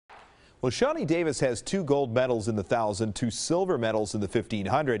Well, Shani Davis has 2 gold medals in the 1,000, 2 silver medals in the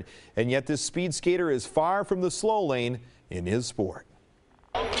 1,500, and yet this speed skater is far from the slow lane in his sport.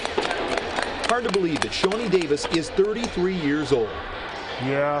 Hard to believe that Shani Davis is 33 years old.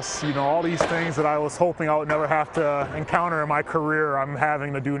 Yes, you know, all these things that I was hoping I would never have to encounter in my career, I'm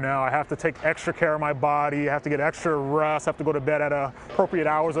having to do now. I have to take extra care of my body, I have to get extra rest, I have to go to bed at appropriate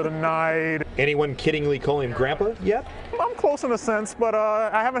hours of the night. Anyone kiddingly call him Grandpa yet? I'm close in a sense, but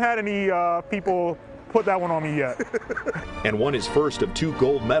I haven't had any people put that one on me yet. And won his first of 2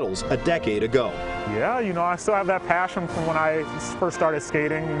 gold medals a decade ago. Yeah, you know, I still have that passion from when I first started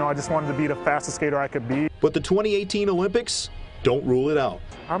skating. You know, I just wanted to be the fastest skater I could be. But the 2018 Olympics? Don't rule it out.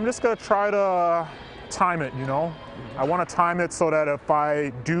 I'm just going to try to time it, you know. I want to time it so that if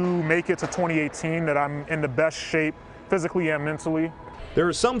I do make it to 2018, that I'm in the best shape physically and mentally. There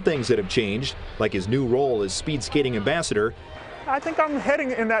are some things that have changed, like his new role as speed skating ambassador. I think I'm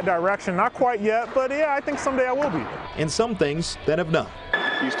heading in that direction. Not quite yet, but yeah, I think someday I will be. And some things that have not.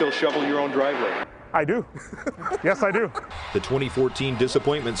 You still shovel your own driveway? I do. Yes, I do. The 2014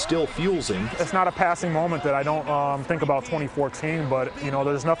 disappointment still fuels him. It's not a passing moment that I don't think about 2014, but you know,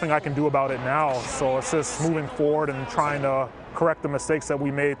 there's nothing I can do about it now. So it's just moving forward and trying to correct the mistakes that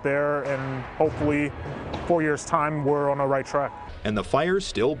we made there, and hopefully 4 years' time we're on the right track. And the fire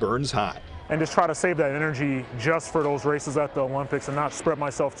still burns hot. And just try to save that energy just for those races at the Olympics and not spread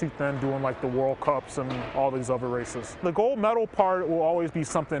myself too thin doing like the World Cups and all these other races. The gold medal part will always be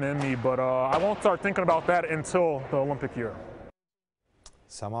something in me, but I won't start thinking about that until the Olympic year.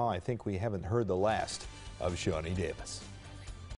 Somehow I think we haven't heard the last of Shani Davis.